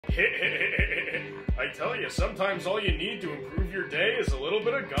I tell you, sometimes all you need to improve your day is a little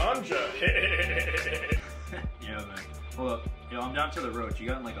bit of ganja. Yeah, man. Hold up. Yo, I'm down to the roach. You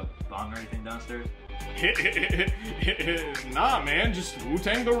got like a bong or anything downstairs? Nah, man, just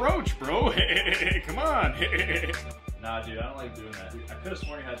Wu-Tang the Roach, bro. Come on. Nah, dude, I don't like doing that. I could have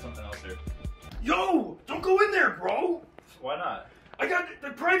sworn you had something else there. Yo, don't go in there, bro. Why not? I got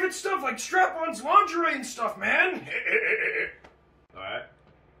the private stuff like strap-ons, lingerie and stuff, man. Alright.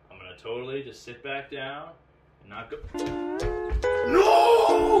 I'm gonna totally just sit back down and not go.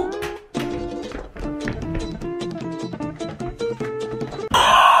 No!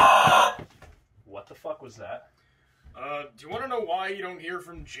 What the fuck was that? Do you want to know why you don't hear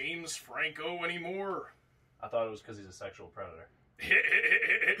from James Franco anymore? I thought it was because he's a sexual predator.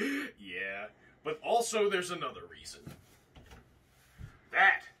 Yeah, but also there's another reason.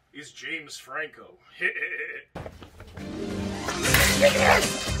 That is James Franco.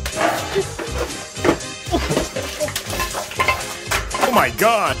 Oh my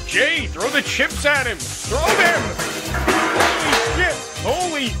god! Jay, throw the chips at him! Throw them! Holy shit!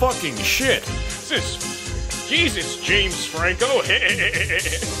 Holy fucking shit! Jesus, James Franco!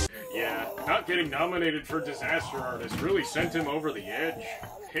 Yeah, not getting nominated for Disaster Artist really sent him over the edge.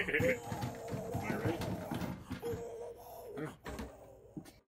 Am I right?